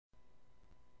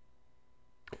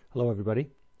Hello everybody.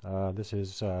 This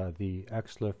is the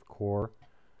XLIFF Core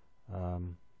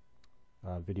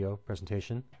video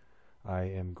presentation. I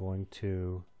am going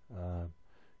to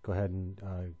go ahead and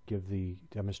give the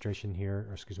demonstration here,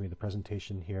 or excuse me, the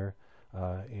presentation here,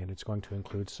 and it's going to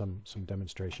include some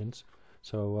demonstrations.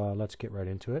 So let's get right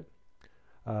into it.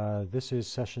 This is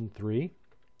session 3.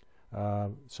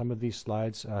 Some of these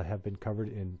slides have been covered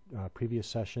in previous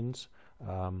sessions.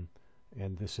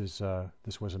 And this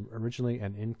was originally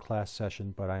an in-class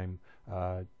session, but I'm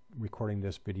recording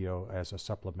this video as a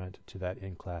supplement to that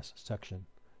in-class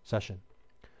session.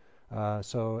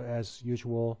 So as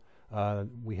usual,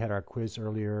 we had our quiz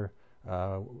earlier.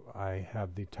 I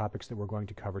have the topics that we're going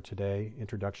to cover today: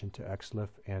 Introduction to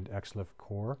XLIFF and XLIFF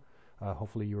Core.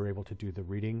 Hopefully you were able to do the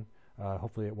reading.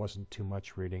 Hopefully it wasn't too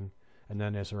much reading. And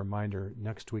then as a reminder,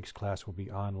 next week's class will be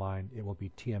online. It will be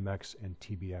TMX and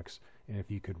TBX. And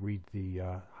if you could read the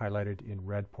highlighted in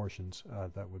red portions,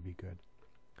 that would be good.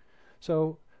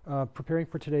 So preparing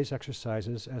for today's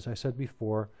exercises, as I said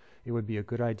before, it would be a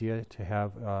good idea to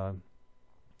have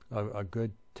a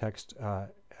good text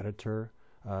editor.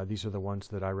 These are the ones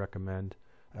that I recommend.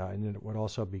 And it would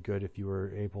also be good if you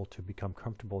were able to become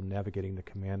comfortable navigating the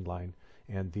command line.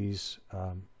 And these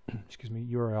excuse me,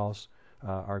 URLs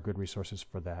are good resources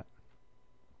for that.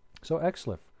 So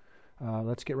XLIFF,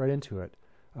 let's get right into it.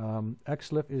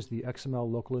 XLIFF is the XML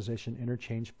Localization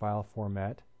Interchange File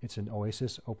Format. It's an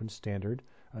OASIS open standard.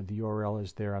 The URL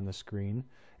is there on the screen.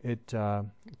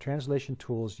 Translation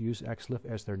tools use XLIFF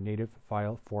as their native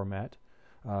file format.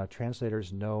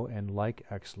 Translators know and like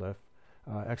XLIFF.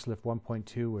 XLIFF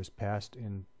 1.2 was passed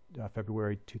in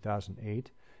February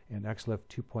 2008, and XLIFF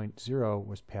 2.0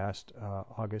 was passed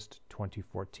August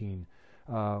 2014.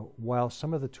 While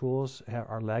some of the tools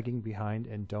are lagging behind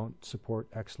and don't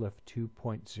support XLIFF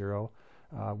 2.0,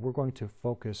 we're going to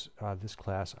focus this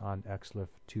class on XLIFF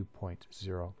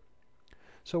 2.0.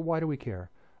 So why do we care?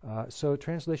 So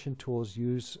translation tools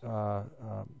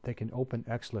they can open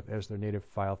XLIFF as their native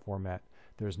file format.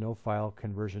 There's no file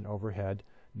conversion overhead,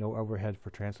 no overhead for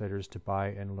translators to buy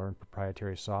and learn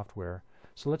proprietary software.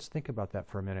 So let's think about that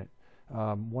for a minute.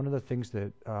 One of the things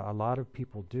that a lot of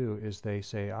people do is they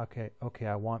say, okay,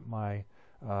 I want my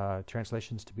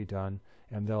translations to be done,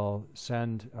 and they'll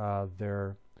send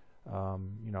their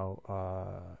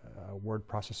word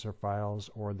processor files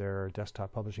or their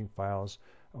desktop publishing files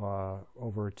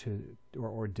over to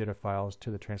or DITA files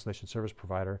to the translation service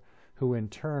provider, who in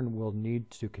turn will need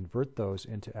to convert those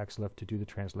into XLIFF to do the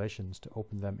translations, to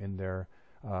open them in their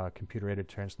computer-aided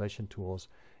translation tools,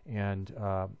 and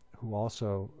who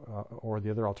also, or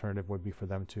the other alternative would be for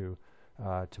them to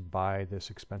buy this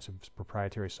expensive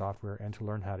proprietary software and to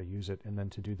learn how to use it and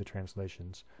then to do the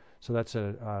translations. So that's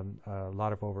a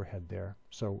lot of overhead there.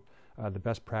 So the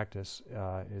best practice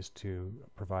is to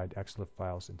provide XLIFF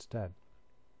files instead.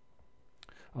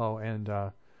 Oh, and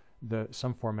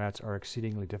some formats are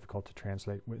exceedingly difficult to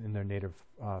translate in their native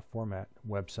format: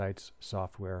 websites,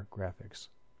 software, graphics.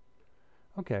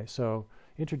 Okay, so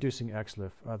introducing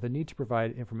XLIFF. The need to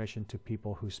provide information to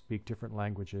people who speak different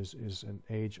languages is an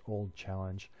age-old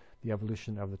challenge. The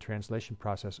evolution of the translation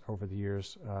process over the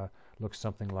years looks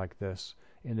something like this.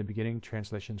 In the beginning,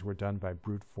 translations were done by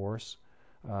brute force.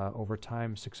 Over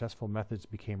time, successful methods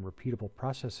became repeatable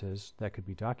processes that could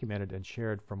be documented and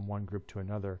shared from one group to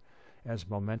another. As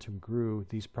momentum grew,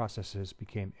 these processes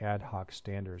became ad hoc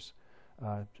standards.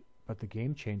 But the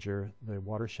game changer, the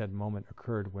watershed moment,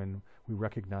 occurred when we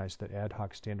recognized that ad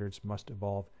hoc standards must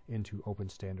evolve into open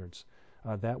standards.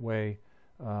 That way,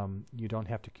 you don't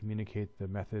have to communicate the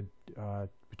method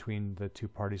between the two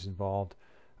parties involved.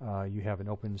 You have an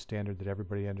open standard that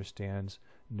everybody understands,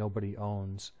 nobody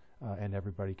owns, and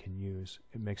everybody can use.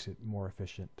 It makes it more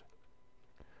efficient.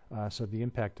 So the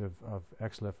impact of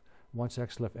XLIFF: once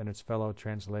XLIFF and its fellow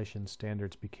translation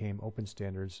standards became open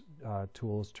standards,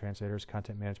 tools, translators,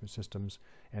 content management systems,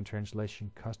 and translation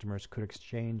customers could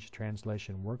exchange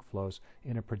translation workflows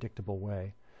in a predictable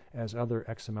way. As other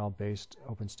XML-based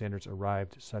open standards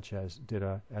arrived, such as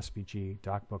DITA, SVG,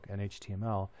 DocBook, and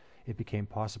HTML, it became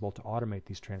possible to automate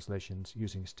these translations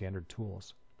using standard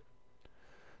tools.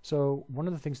 So one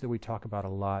of the things that we talk about a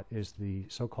lot is the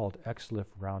so-called XLIFF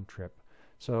round trip.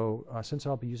 So since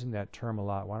I'll be using that term a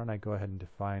lot, why don't I go ahead and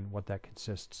define what that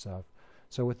consists of.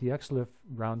 So with the XLIFF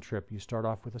round trip, you start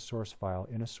off with a source file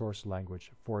in a source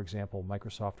language, for example,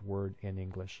 Microsoft Word in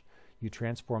English. You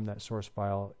transform that source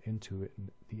file into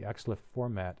the XLIFF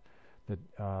format.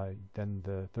 Then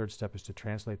the third step is to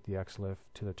translate the XLIFF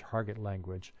to the target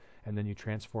language, and then you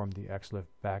transform the XLIFF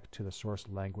back to the source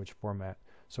language format.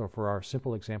 So for our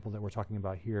simple example that we're talking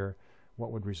about here,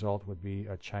 what would result would be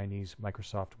a Chinese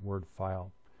Microsoft Word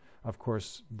file. Of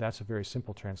course, that's a very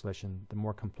simple translation. The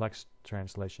more complex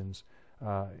translations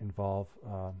involve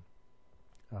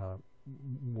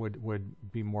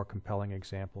would be more compelling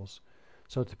examples.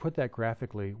 So to put that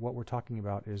graphically, what we're talking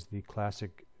about is the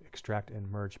classic extract and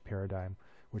merge paradigm,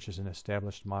 which is an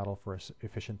established model for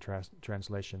efficient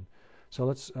translation. So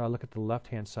let's look at the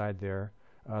left-hand side there.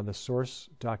 The source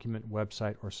document,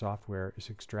 website, or software is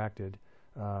extracted.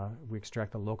 We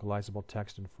extract the localizable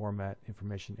text and format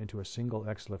information into a single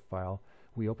XLIFF file.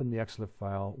 We open the XLIFF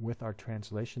file with our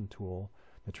translation tool.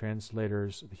 The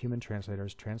translators, the human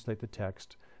translators, translate the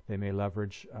text. They may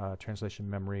leverage translation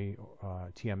memory,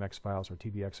 TMX files or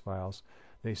TBX files.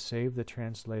 They save the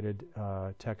translated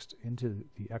text into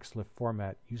the XLIFF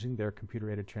format using their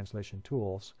computer-aided translation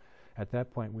tools. At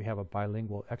that point, we have a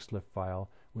bilingual XLIFF file,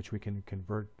 which we can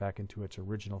convert back into its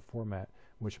original format,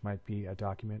 which might be a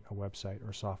document, a website,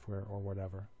 or software, or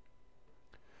whatever.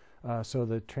 So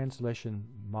the translation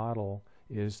model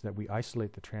is that we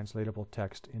isolate the translatable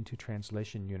text into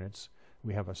translation units.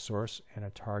 We have a source and a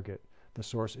target. The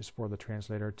source is for the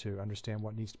translator to understand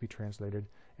what needs to be translated,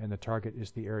 and the target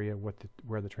is the area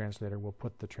where the translator will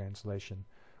put the translation.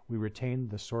 We retain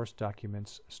the source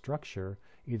document's structure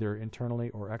either internally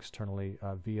or externally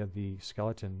via the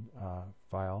skeleton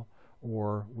file,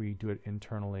 or we do it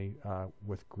internally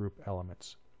with group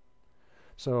elements.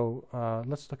 So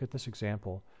let's look at this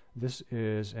example. This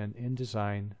is an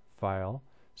InDesign file.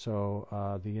 So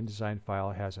the InDesign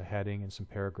file has a heading and some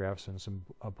paragraphs and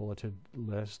a bulleted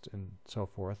list and so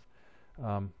forth.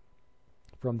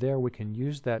 From there, we can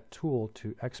use that tool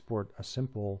to export a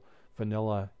simple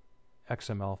vanilla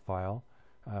XML file.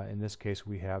 In this case,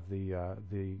 we have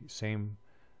the same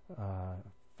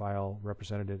file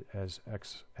represented as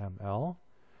XML.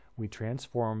 We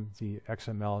transform the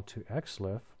XML to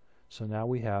XLIFF, so now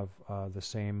we have the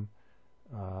same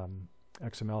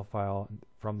XML file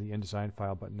from the InDesign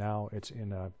file, but now it's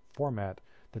in a format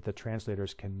that the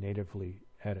translators can natively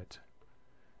edit.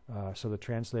 So the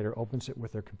translator opens it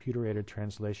with their computer-aided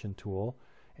translation tool,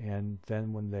 and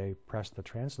then when they press the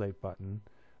translate button,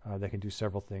 they can do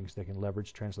several things. They can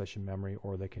leverage translation memory,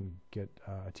 or they can get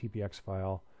a TBX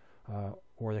file,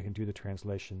 or they can do the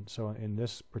translation. So in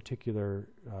this particular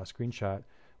screenshot,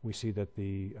 we see that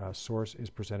the source is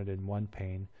presented in one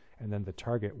pane, and then the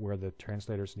target where the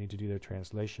translators need to do their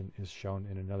translation is shown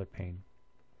in another pane.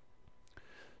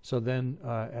 So then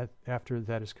after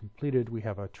that is completed, we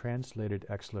have a translated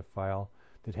XLIFF file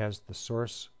that has the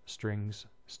source strings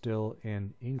still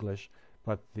in English,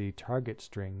 but the target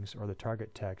strings or the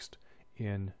target text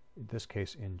in this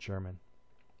case in German.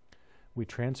 We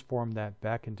transform that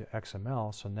back into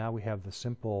XML, so now we have the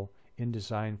simple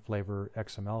InDesign flavor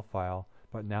XML file,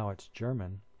 but now it's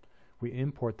German. We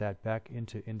import that back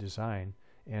into InDesign,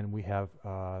 and we have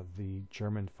the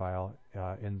German file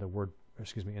in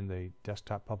the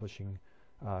desktop publishing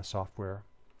software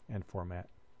and format.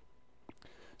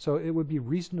 So it would be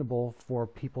reasonable for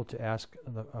people to ask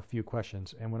a few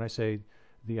questions, and when I say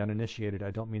the uninitiated, I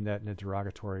don't mean that in a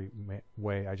derogatory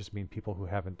way. I just mean people who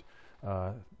haven't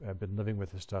been living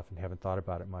with this stuff and haven't thought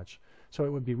about it much. So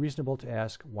it would be reasonable to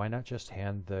ask, why not just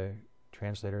hand the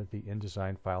translator the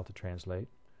InDesign file to translate?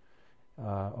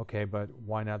 Okay, but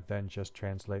why not then just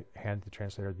hand the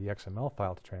translator the XML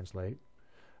file to translate?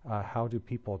 How do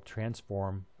people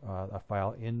transform a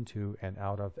file into and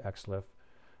out of XLIFF?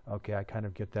 Okay, I kind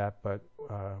of get that, but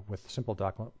with simple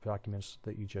documents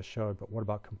that you just showed, but what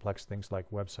about complex things like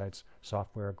websites,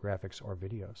 software, graphics, or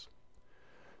videos?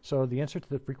 So the answer to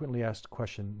the frequently asked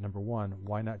question number one,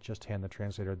 why not just hand the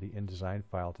translator the InDesign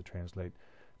file to translate?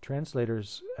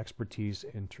 Translators' expertise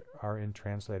are in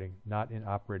translating, not in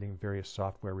operating various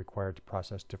software required to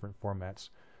process different formats.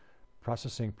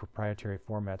 Processing proprietary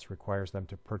formats requires them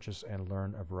to purchase and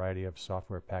learn a variety of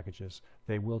software packages.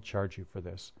 They will charge you for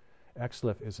this.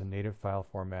 XLIFF is a native file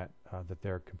format that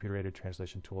their computer-aided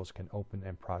translation tools can open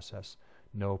and process.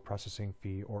 No processing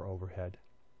fee or overhead.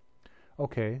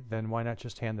 Okay, then why not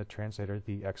just hand the translator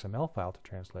the XML file to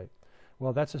translate?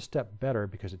 Well, that's a step better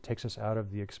because it takes us out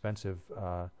of the expensive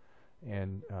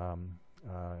and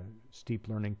steep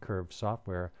learning curve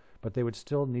software, but they would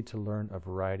still need to learn a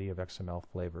variety of XML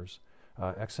flavors.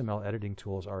 XML editing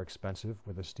tools are expensive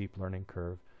with a steep learning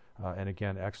curve, and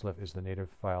again, XLIFF is the native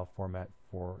file format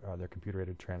for their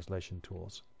computer-aided translation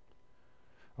tools.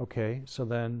 Okay, so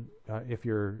then if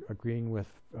you're agreeing with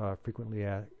frequently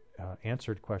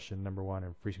answered question number one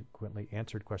and frequently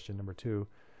answered question number two,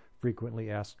 frequently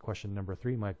asked question number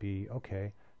three might be,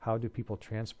 okay, how do people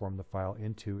transform the file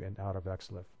into and out of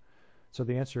XLIFF? So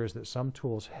the answer is that some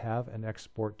tools have an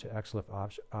export to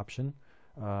XLIFF option.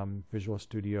 Visual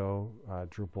Studio,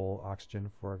 Drupal,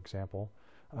 Oxygen, for example.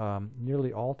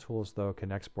 Nearly all tools, though,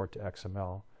 can export to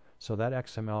XML. So that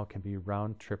XML can be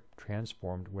round-trip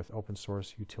transformed with open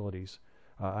source utilities.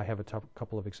 I have a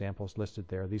couple of examples listed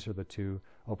there. These are the two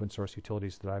open source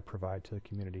utilities that I provide to the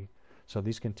community. So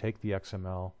these can take the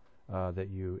XML that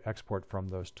you export from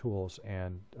those tools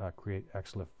and create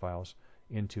XLIFF files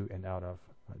into and out of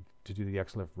to do the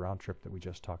XLIFF round trip that we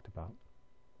just talked about.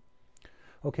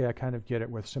 Okay, I kind of get it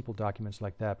with simple documents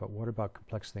like that, but what about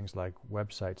complex things like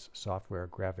websites, software,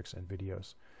 graphics, and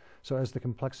videos? So as the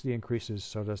complexity increases,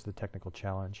 so does the technical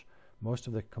challenge. Most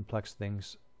of the complex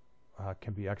things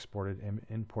can be exported and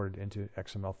imported into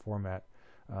XML format,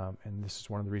 and this is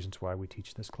one of the reasons why we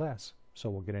teach this class.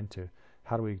 So we'll get into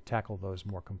how do we tackle those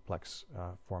more complex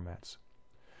formats.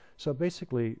 So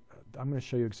basically, I'm going to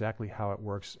show you exactly how it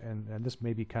works, and this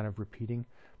may be kind of repeating,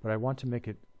 but I want to make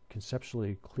it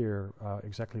conceptually clear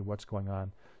exactly what's going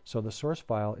on. So the source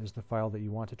file is the file that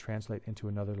you want to translate into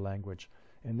another language.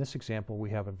 In this example, we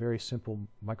have a very simple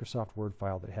Microsoft Word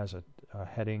file that has a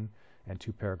heading and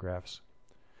 2 paragraphs.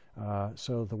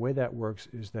 So the way that works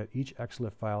is that each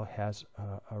XLIFF file has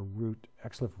a root,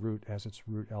 XLIFF root as its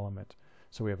root element.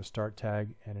 So we have a start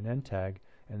tag and an end tag,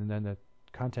 and then the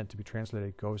content to be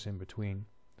translated goes in between.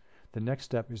 The next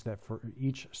step is that for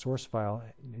each source file,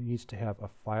 it needs to have a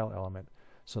file element.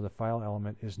 So the file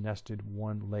element is nested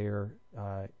one layer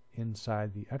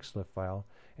inside the XLIFF file,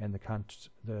 and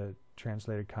the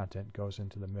translated content goes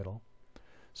into the middle.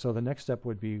 So the next step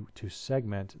would be to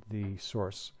segment the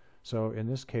source. So in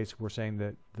this case, we're saying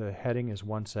that the heading is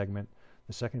one segment,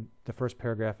 the first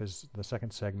paragraph is the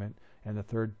second segment, and the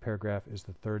third paragraph is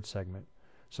the third segment.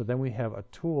 So then we have a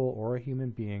tool or a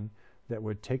human being that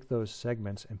would take those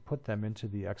segments and put them into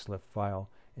the XLIFF file.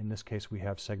 In this case, we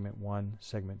have segment 1,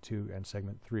 segment 2, and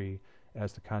segment 3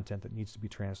 as the content that needs to be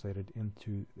translated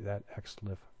into that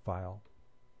XLIFF file.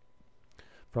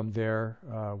 From there,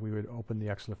 we would open the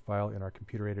XLIFF file in our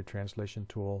computer-aided translation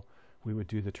tool. We would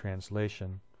do the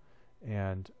translation,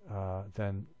 and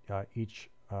then each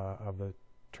of the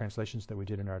translations that we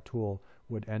did in our tool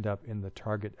would end up in the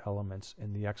target elements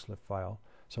in the XLIFF file.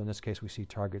 So in this case, we see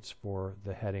targets for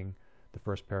the heading, the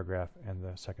first paragraph, and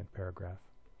the second paragraph.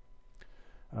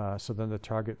 So then the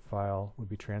target file would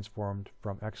be transformed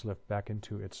from XLIFF back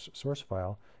into its source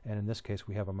file, and in this case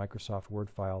we have a Microsoft Word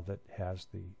file that has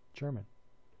the German.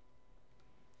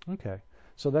 Okay,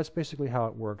 so that's basically how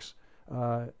it works.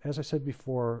 As I said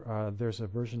before, there's a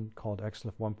version called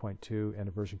XLIFF 1.2 and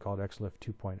a version called XLIFF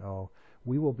 2.0.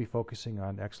 We will be focusing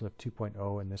on XLIFF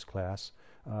 2.0 in this class.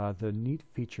 The neat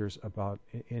features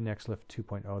in XLIFF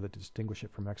 2.0 that distinguish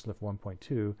it from XLIFF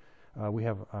 1.2, we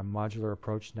have a modular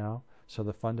approach now. So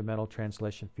the fundamental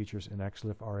translation features in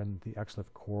XLIFF are in the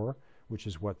XLIFF Core, which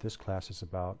is what this class is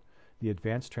about. The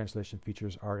advanced translation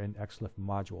features are in XLIFF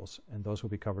modules, and those will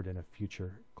be covered in a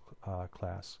future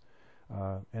class.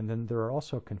 And then there are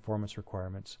also conformance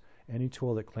requirements. Any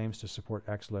tool that claims to support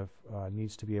XLIFF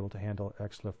needs to be able to handle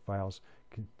XLIFF files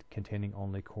containing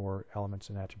only core elements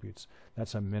and attributes.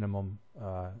 That's a minimum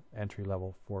entry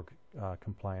level for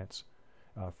compliance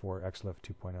for XLIFF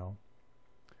 2.0.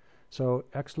 So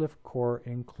XLIFF Core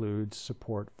includes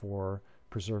support for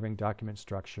preserving document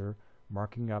structure,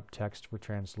 marking up text for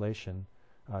translation,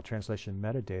 translation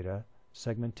metadata,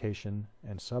 segmentation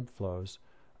and subflows,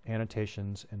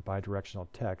 annotations and bidirectional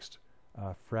text,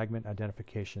 fragment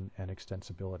identification, and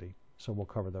extensibility. So we'll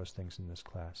cover those things in this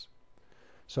class.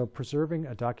 So preserving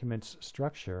a document's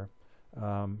structure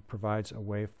provides a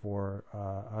way for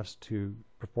us to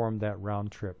perform that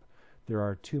round trip. There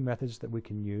are two methods that we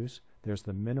can use. There's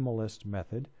the minimalist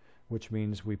method, which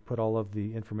means we put all of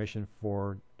the information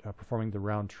for performing the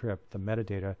round trip, the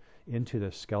metadata, into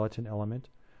the skeleton element.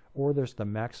 Or there's the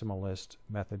maximalist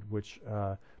method, which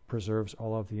preserves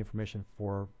all of the information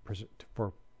for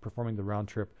performing the round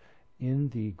trip in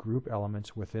the group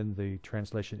elements within the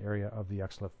translation area of the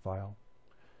XLIFF file.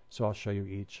 So I'll show you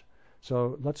each.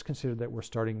 So let's consider that we're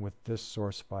starting with this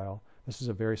source file. This is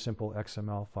a very simple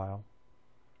XML file.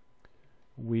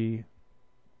 We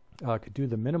could do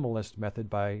the minimalist method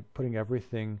by putting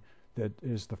everything that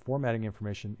is the formatting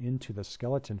information into the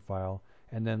skeleton file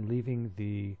and then leaving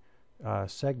the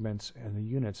segments and the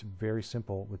units very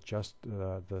simple with just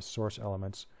the source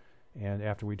elements, and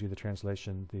after we do the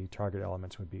translation, the target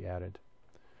elements would be added.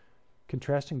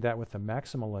 Contrasting that with the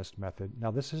maximalist method, now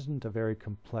this isn't a very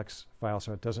complex file,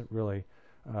 so it doesn't really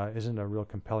isn't a real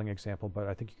compelling example, but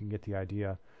I think you can get the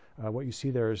idea. What you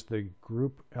see there is the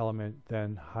group element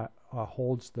then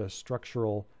holds the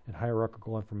structural and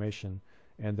hierarchical information,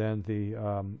 and then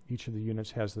each of the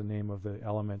units has the name of the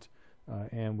element,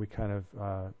 and we kind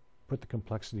of put the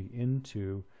complexity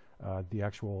into the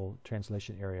actual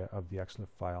translation area of the XLIFF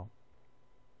file.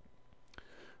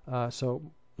 So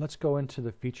let's go into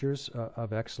the features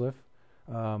of XLIFF.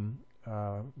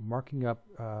 Marking up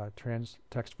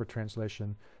text for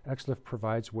translation. XLIFF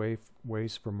provides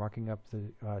ways for marking up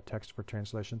the text for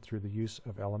translation through the use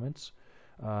of elements.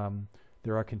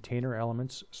 There are container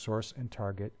elements, source and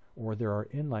target, or there are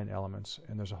inline elements,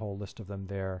 and there's a whole list of them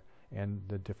there, and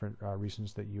the different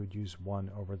reasons that you would use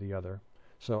one over the other.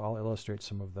 So I'll illustrate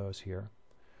some of those here.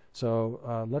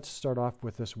 So let's start off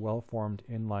with this well-formed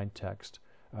inline text.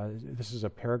 This is a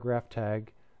paragraph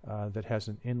tag that has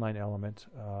an inline element,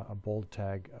 a bold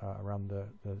tag around the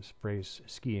phrase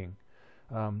skiing.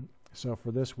 So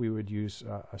for this we would use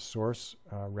a source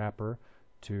wrapper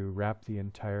to wrap the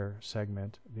entire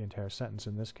segment, the entire sentence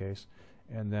in this case,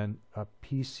 and then a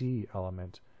PC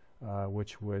element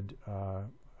which would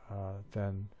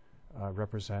then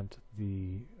represent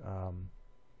the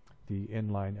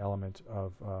inline element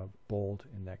of bold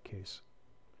in that case.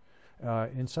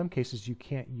 In some cases you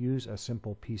can't use a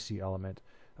simple PC element.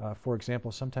 For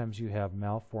example, sometimes you have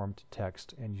malformed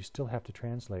text and you still have to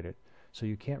translate it. So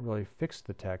you can't really fix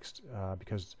the text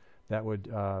because that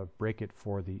would break it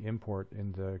for the import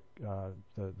in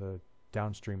the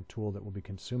downstream tool that will be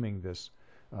consuming this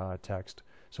text.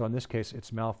 So in this case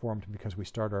it's malformed because we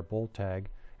start our bold tag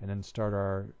and then start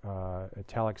our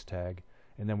italics tag,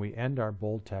 and then we end our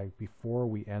bold tag before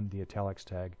we end the italics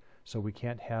tag. So we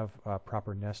can't have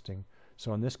proper nesting.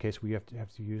 So in this case we have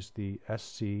to use the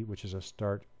SC, which is a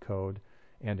start code,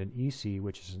 and an EC,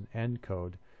 which is an end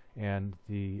code, and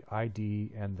the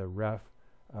ID and the ref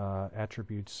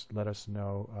attributes let us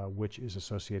know which is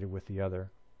associated with the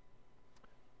other.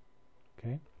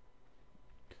 Okay.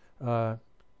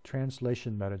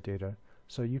 Translation metadata.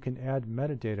 So you can add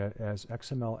metadata as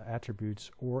XML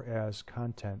attributes or as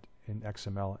content in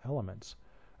XML elements.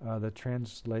 The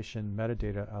translation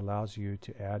metadata allows you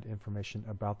to add information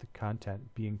about the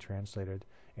content being translated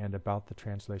and about the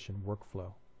translation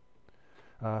workflow.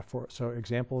 So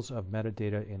examples of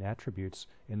metadata in attributes,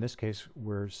 in this case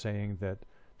we're saying that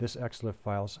this XLIFF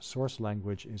file's source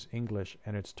language is English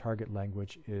and its target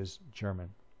language is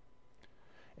German.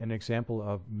 An example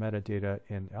of metadata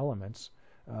in elements,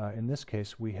 in this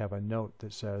case we have a note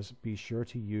that says be sure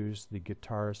to use the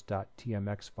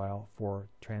guitars.tmx file for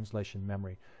translation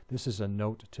memory. This is a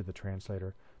note to the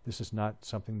translator. This is not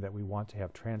something that we want to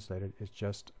have translated. It's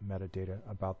just metadata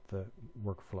about the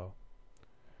workflow.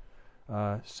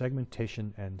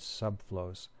 Segmentation and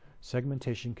subflows.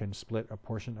 Segmentation can split a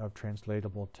portion of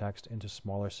translatable text into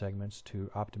smaller segments to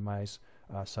optimize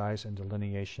size and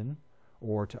delineation,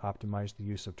 or to optimize the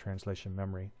use of translation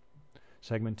memory.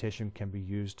 Segmentation can be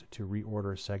used to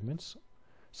reorder segments.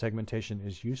 Segmentation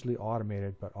is usually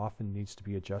automated but often needs to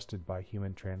be adjusted by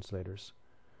human translators.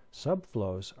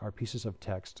 Subflows are pieces of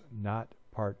text not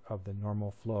part of the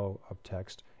normal flow of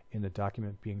text in the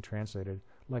document being translated,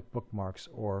 like bookmarks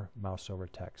or mouse over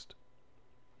text.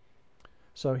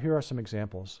 So here are some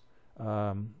examples.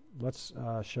 Let's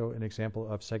show an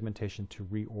example of segmentation to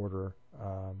reorder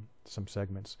some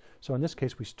segments. So in this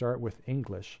case we start with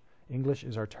English. English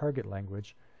is our target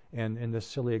language, and in this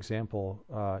silly example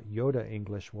Yoda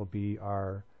English will be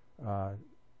our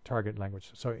target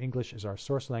language. So English is our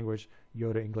source language,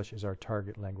 Yoda English is our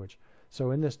target language.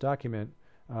 So in this document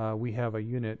we have a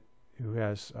unit who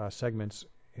has segments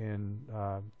in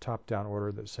top-down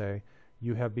order that say,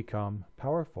 you have become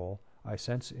powerful, I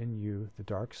sense in you the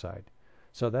dark side.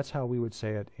 So that's how we would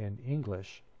say it in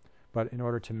English, but in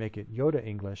order to make it Yoda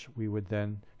English we would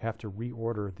then have to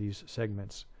reorder these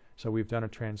segments. So we've done a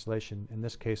translation. In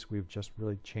this case we've just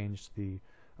really changed the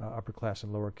uppercase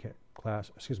and lowercase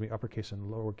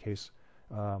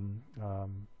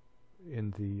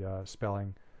in the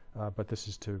spelling, but this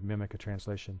is to mimic a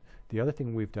translation. The other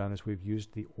thing we've done is we've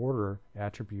used the order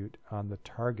attribute on the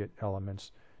target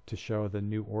elements to show the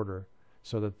new order,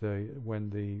 so that when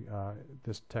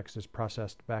this text is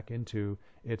processed back into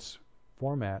its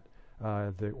format,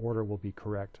 the order will be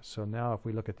correct. So now if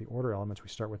we look at the order elements, we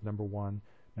start with number 1,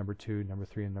 number 2, number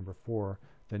 3, and number 4.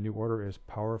 The new order is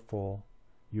powerful,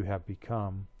 you have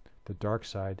become, the dark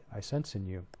side, I sense in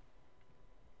you.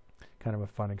 Kind of a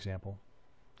fun example.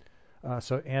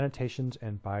 So annotations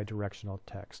and bidirectional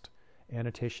text.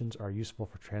 Annotations are useful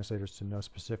for translators to know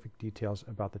specific details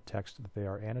about the text that they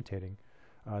are annotating.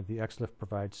 The XLIFF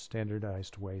provides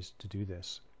standardized ways to do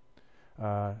this.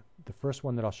 The first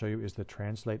one that I'll show you is the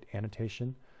translate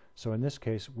annotation. So in this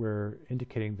case we're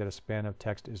indicating that a span of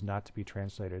text is not to be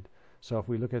translated. So if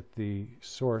we look at the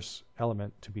source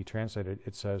element to be translated,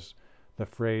 it says the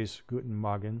phrase Guten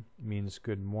Morgen means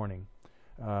good morning.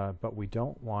 But we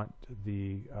don't want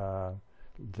the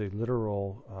the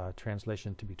literal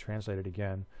translation to be translated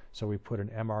again. So we put an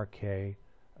MRK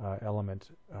element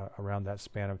around that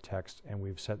span of text, and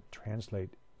we've set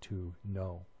translate to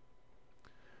no.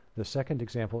 The second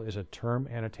example is a term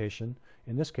annotation.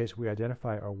 In this case, we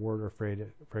identify a word or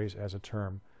phrase as a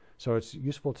term. So it's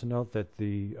useful to note that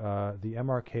the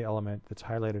MRK element that's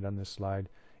highlighted on this slide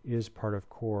is part of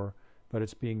core, but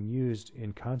it's being used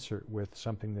in concert with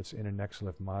something that's in an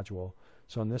XLIFF module.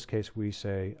 So in this case, we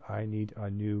say, I need a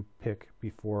new pick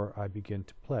before I begin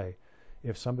to play.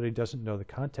 If somebody doesn't know the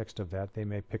context of that, they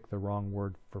may pick the wrong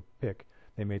word for pick.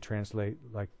 They may translate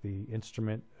like the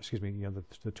instrument, excuse me,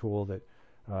 the tool that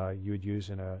you would use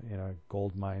in a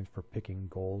gold mine for picking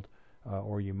gold,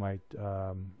 or you might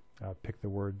pick the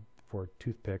word for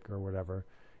toothpick or whatever.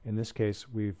 In this case,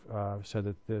 we've said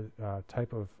that the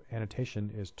type of annotation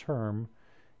is term.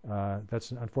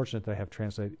 That's unfortunate that I have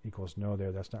translate equals no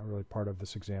there. That's not really part of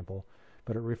this example,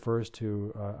 but it refers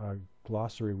to a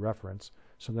glossary reference.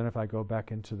 So then if I go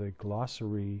back into the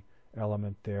glossary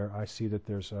element there, I see that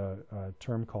there's a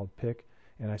term called pick,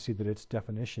 and I see that its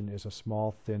definition is a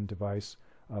small, thin device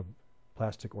of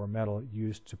plastic or metal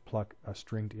used to pluck a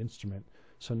stringed instrument.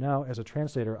 So now, as a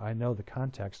translator, I know the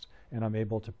context, and I'm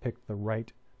able to pick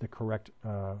the correct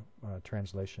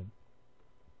translation.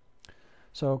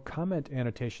 So comment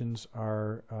annotations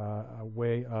are a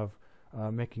way of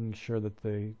making sure that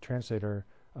the translator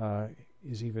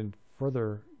has even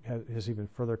further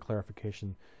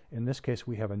clarification. In this case,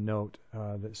 we have a note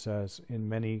that says, in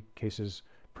many cases,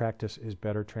 practice is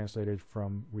better translated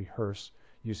from rehearse,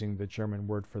 using the German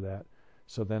word for that.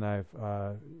 So then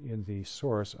in the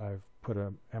source, I've put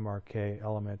a MRK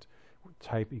element,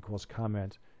 type equals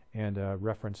comment, and a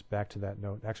reference back to that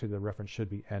note. Actually, the reference should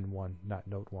be N1, not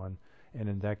note 1. And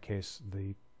in that case,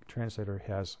 the translator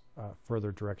has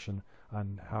further direction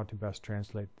on how to best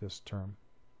translate this term.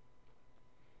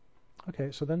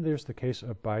 Okay, so then there's the case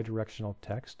of bidirectional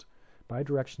text.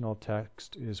 Bidirectional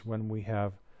text is when we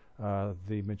have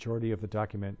the majority of the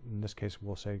document, in this case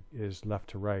we'll say is left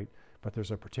to right, but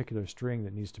there's a particular string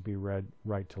that needs to be read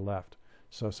right to left.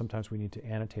 So sometimes we need to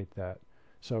annotate that.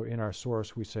 So in our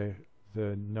source, we say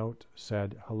the note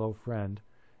said, hello friend,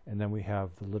 and then we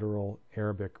have the literal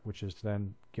Arabic, which is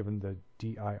then given the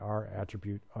dir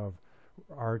attribute of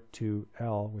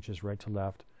R2L, which is right to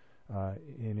left,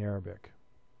 in Arabic.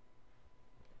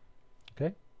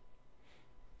 Okay?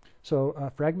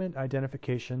 So fragment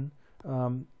identification,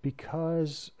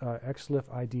 because XLIFF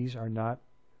IDs are not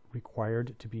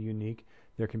required to be unique,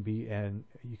 there can be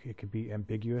it can be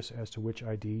ambiguous as to which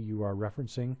ID you are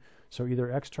referencing. So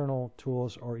either external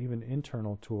tools or even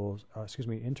internal tools,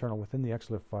 internal within the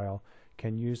XLIFF file,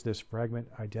 can use this fragment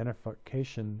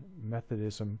identification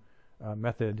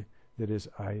method that is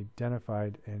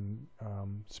identified and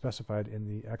specified in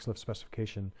the XLIFF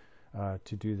specification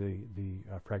to do the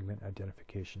fragment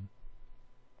identification.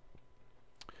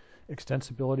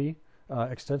 Extensibility.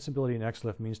 Extensibility in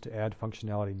XLIFF means to add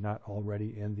functionality not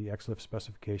already in the XLIFF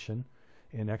specification.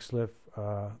 In XLIFF,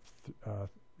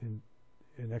 in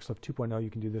XLIFF 2.0, you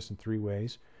can do this in 3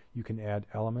 ways. You can add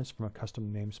elements from a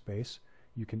custom namespace,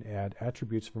 you can add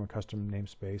attributes from a custom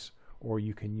namespace, or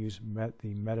you can use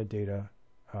the metadata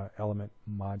element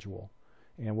module.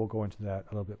 And we'll go into that a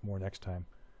little bit more next time.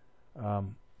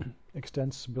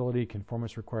 Extensibility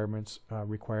conformance requirements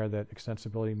require that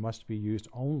extensibility must be used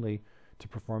only to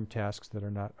perform tasks that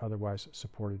are not otherwise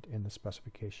supported in the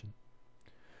specification.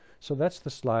 So that's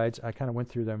the slides. I kind of went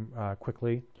through them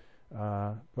quickly,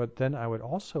 but then I would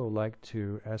also like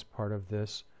to, as part of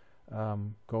this,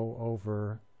 go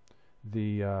over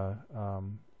the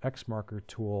XMarker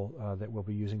tool that we'll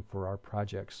be using for our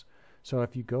projects. So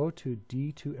if you go to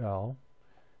D2L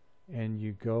and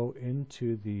you go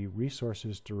into the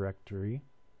resources directory,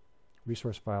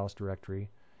 resource files directory,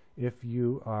 if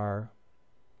you are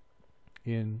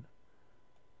in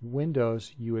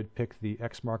Windows, you would pick the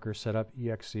XMarker setup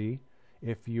exe.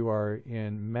 If you are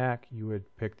in Mac, you would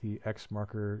pick the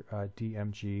XMarker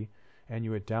DMG, and you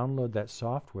would download that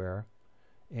software,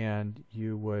 and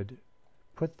you would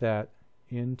put that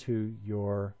into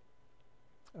your,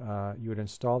 you would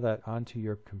install that onto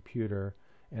your computer,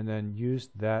 and then use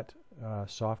that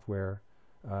software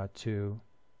to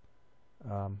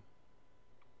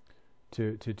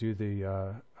do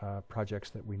the projects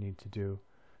that we need to do.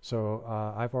 So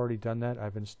I've already done that.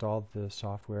 I've installed the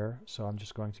software, so I'm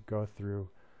just going to go through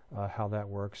how that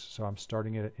works. So I'm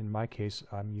starting it. In my case,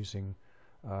 I'm using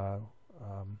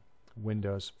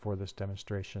Windows for this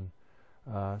demonstration.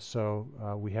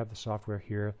 So we have the software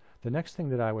here. The next thing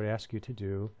that I would ask you to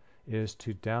do is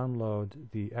to download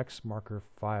the XMarker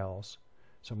files.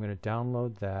 So I'm going to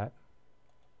download that,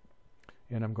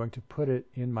 and I'm going to put it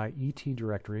in my ET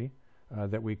directory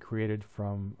that we created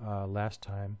from last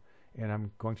time, and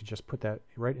I'm going to just put that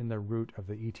right in the root of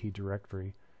the ET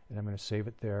directory, and I'm going to save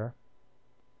it there.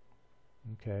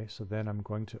 Okay, so then I'm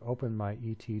going to open my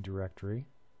ET directory.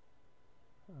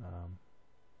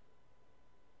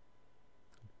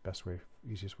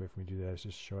 Easiest way for me to do that is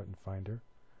just show it in Finder.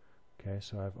 Okay,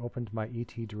 so I've opened my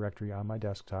ET directory on my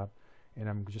desktop, and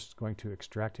I'm just going to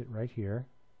extract it right here.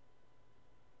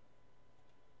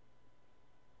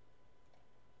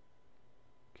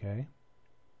 Okay.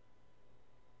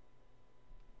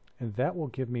 And that will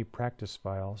give me practice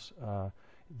files.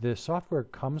 The software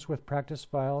comes with practice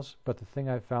files, but the thing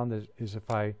I've found is if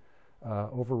I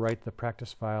overwrite the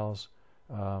practice files,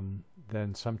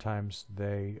 then sometimes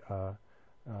they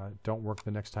don't work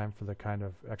the next time for the kind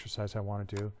of exercise I want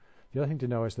to do. The other thing to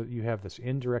know is that you have this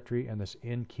in directory and this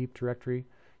in keep directory.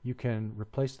 You can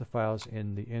replace the files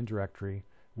in the in directory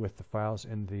with the files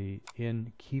in the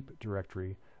in keep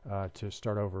directory to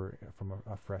start over from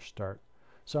a fresh start.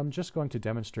 So I'm just going to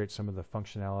demonstrate some of the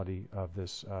functionality of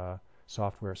this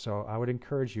software. So I would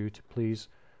encourage you to please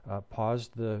pause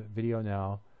the video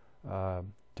now,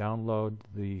 download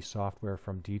the software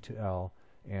from D to L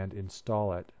and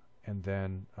install it, and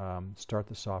then start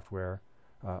the software.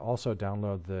 Also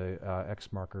download the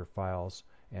Xmarker files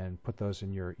and put those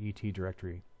in your ET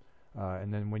directory.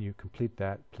 And then when you complete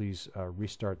that, please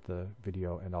restart the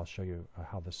video and I'll show you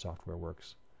how the software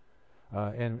works.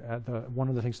 One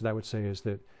of the things that I would say is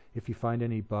that if you find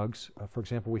any bugs, for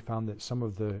example, we found that some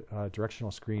of the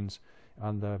directional screens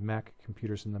on the Mac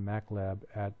computers in the Mac lab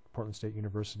at Portland State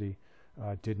University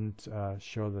didn't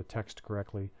show the text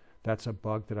correctly. That's a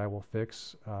bug that I will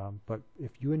fix, but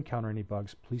if you encounter any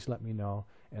bugs, please let me know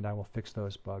and I will fix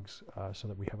those bugs so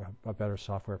that we have a better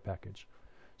software package.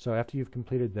 So after you've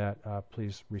completed that,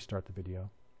 please restart the video.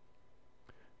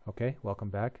 Okay, welcome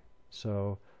back.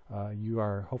 So you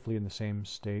are hopefully in the same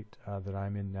state that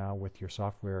I'm in now with your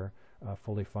software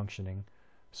fully functioning.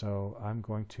 So I'm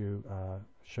going to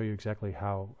show you exactly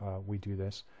how we do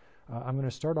this. I'm going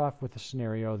to start off with the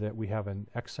scenario that we have an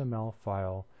XML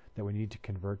file that we need to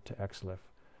convert to XLIFF.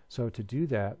 So to do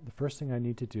that, the first thing I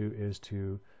need to do is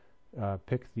to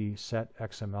pick the set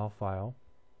XML file.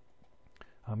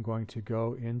 I'm going to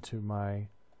go into my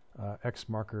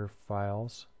Xmarker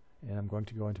files, and I'm going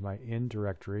to go into my in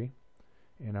directory,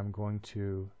 and I'm going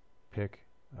to pick,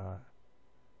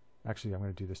 actually I'm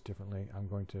going to do this differently. I'm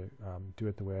going to do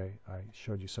it the way I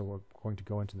showed you. So we're going to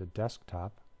go into the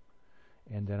desktop,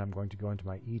 and then I'm going to go into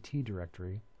my ET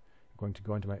directory. I'm going to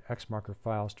go into my Xmarker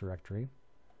files directory,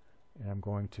 and I'm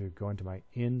going to go into my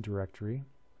in directory,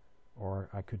 or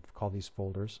I could call these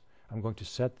folders. I'm going to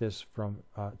set this from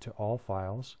to all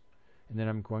files, and then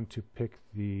I'm going to pick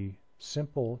the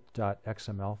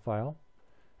simple.xml file.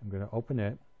 I'm going to open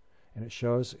it, and it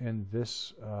shows in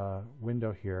this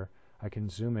window here. I can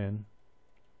zoom in,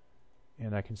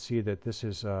 and I can see that this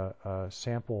is a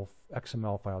sample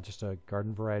XML file, just a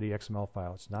garden variety XML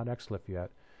file. It's not XLIFF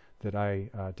yet, that I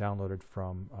downloaded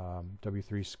from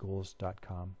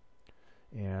w3schools.com,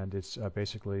 and it's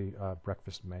basically a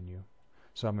breakfast menu.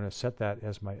 So I'm going to set that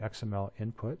as my XML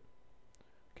input.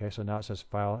 Okay, so now it says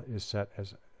file is set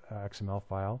as XML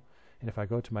file, and if I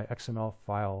go to my XML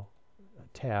file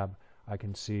tab, I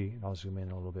can see, and I'll zoom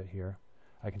in a little bit here,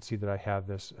 I can see that I have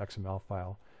this XML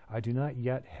file. I do not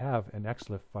yet have an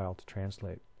XLIFF file to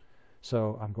translate.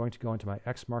 So I'm going to go into my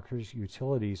Xmarkers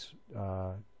utilities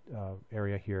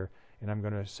area here, and I'm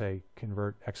going to say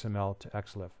convert XML to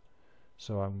XLIFF.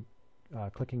 So I'm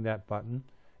clicking that button,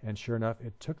 and sure enough,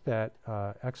 it took that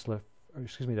XLIFF, or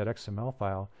excuse me, that XML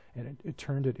file, and it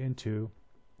turned it into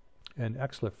an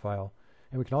XLIFF file.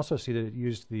 And we can also see that it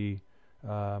used the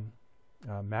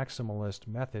maximalist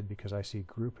method, because I see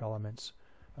group elements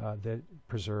that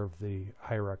preserve the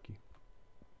hierarchy.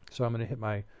 So I'm going to hit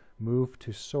my move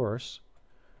to source.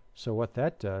 So what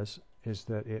that does is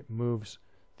that it moves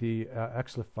the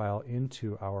XLIFF file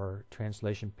into our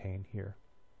translation pane here.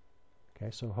 Okay,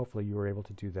 so hopefully you were able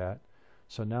to do that.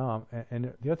 So now,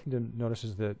 and the other thing to notice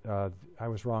is that I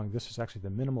was wrong. This is actually the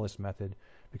minimalist method,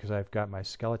 because I've got my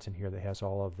skeleton here that has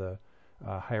all of the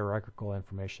hierarchical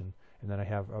information, and then I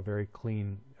have a very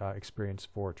clean experience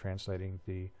for translating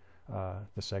the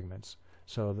segments.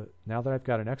 So now that I've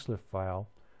got an XLIFF file,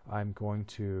 I'm going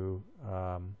to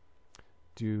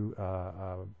do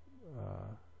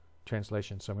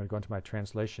translation. So I'm going to go into my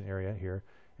translation area here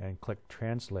and click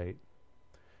Translate.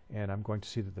 And I'm going to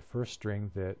see that the first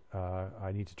string that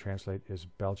I need to translate is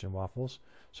Belgian waffles.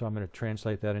 So I'm going to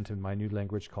translate that into my new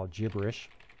language called gibberish.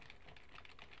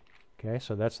 Okay,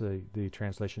 so that's the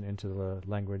translation into the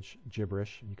language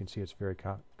gibberish. You can see it's very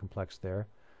complex there.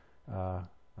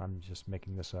 I'm just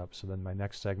making this up. So then my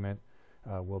next segment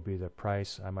will be the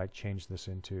price. I might change this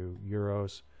into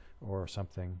euros or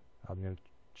something. I'm going to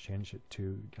change it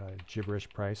to gibberish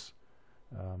price.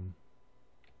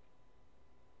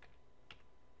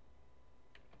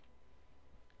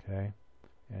 Okay,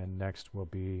 and next will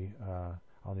be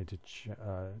I'll need to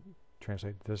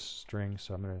translate this string,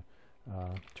 so I'm going to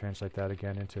translate that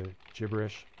again into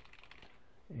gibberish,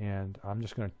 and I'm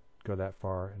just going to go that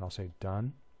far, and I'll say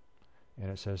done, and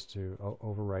it says to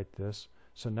overwrite this.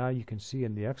 So now you can see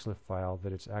in the XLIFF file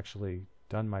that it's actually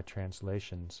done my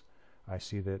translations. I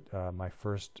see that my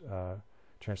first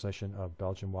translation of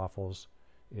Belgian waffles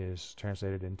is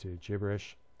translated into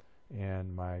gibberish,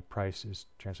 and my price is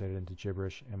translated into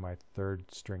gibberish, and my third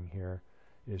string here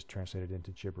is translated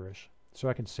into gibberish. So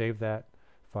I can save that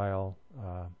file,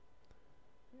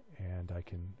 and I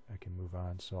can move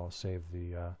on. So I'll save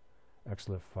the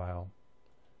XLIFF file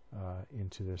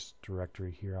into this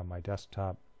directory here on my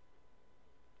desktop,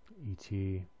 ET,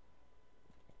 and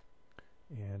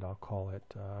I'll call it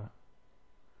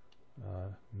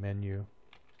menu.xlf,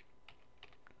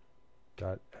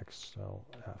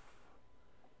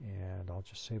 and I'll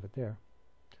just save it there.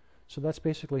 So that's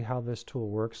basically how this tool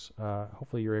works.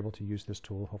 Hopefully you're able to use this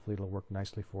tool. Hopefully it'll work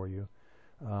nicely for you.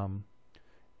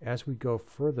 As we go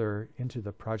further into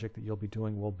the project that you'll be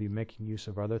doing, we'll be making use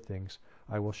of other things.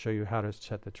 I will show you how to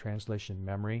set the translation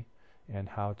memory and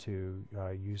how to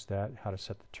use that, how to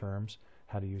set the terms,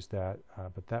 how to use that,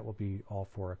 but that will be all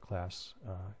for a class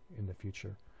in the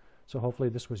future. So hopefully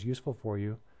this was useful for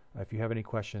you. If you have any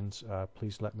questions,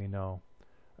 please let me know.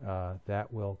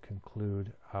 That will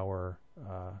conclude our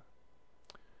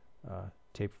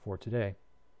tape for today.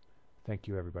 Thank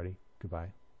you, everybody.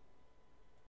 Goodbye.